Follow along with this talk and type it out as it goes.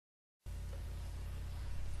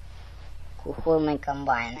Кухонный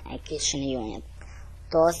комбайн, a kitchen unit.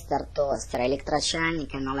 Тостер,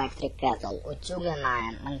 электрочайник, an electric kettle.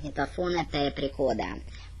 Утюгная, магнитофон, tape recorder.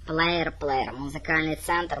 Плеер, музыкальный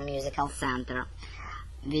центр, musical center.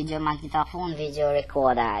 Видеомагнитофон,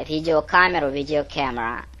 видеорекордер. Видеокамеру,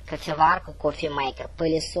 видеокамера. Кофеварку, кофемейкер.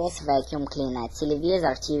 Пылесос, vacuum cleaner.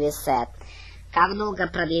 Телевизор, TV set. Как долго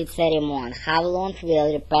продлится ремонт? How long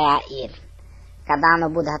will repair it? Когда оно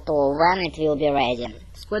будет готово? When it will be ready?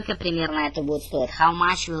 Сколько примерно это будет стоить? How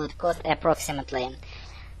much will it cost approximately?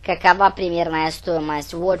 Какова примерная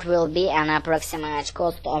стоимость? What will be an approximate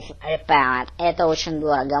cost of repair? Это очень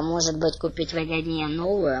дорого. Может быть, купить выгоднее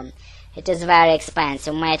новую? It is very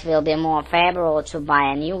expensive. It will be more favorable to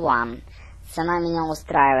buy a new one. Цена меня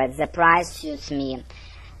устраивает. The price suits me.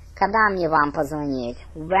 Когда мне вам позвонить?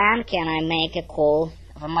 When can I make a call?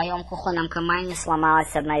 В моем кухонном комбайне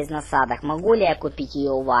сломалась одна из насадок. Могу ли я купить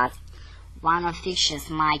ее у вас? One of fixtures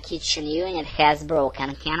my kitchen unit has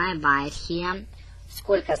broken. Can I buy it here?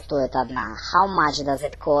 Сколько стоит одна? How much does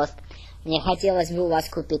it cost? Мне хотелось бы у вас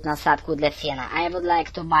купить насадку для фена. I would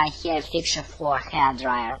like to buy here a fixture for a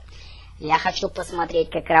hairdryer. Я хочу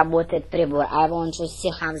посмотреть, как работает прибор. I want to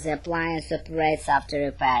see how the appliance operates after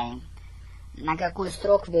repairing. На какой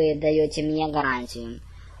срок вы даете мне гарантию?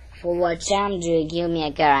 For what term do you give me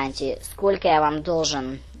a guarantee? Сколько я вам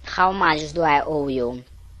должен? How much do I owe you?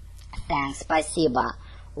 Thanks, спасибо.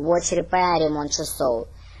 Watch repair, ремонт часов.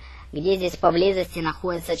 Где здесь поблизости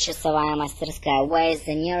находится часовая мастерская? Where is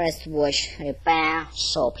the nearest watch repair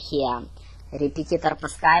shop here? Репетитор по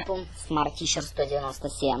скайпу, Smart Teacher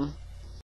 197.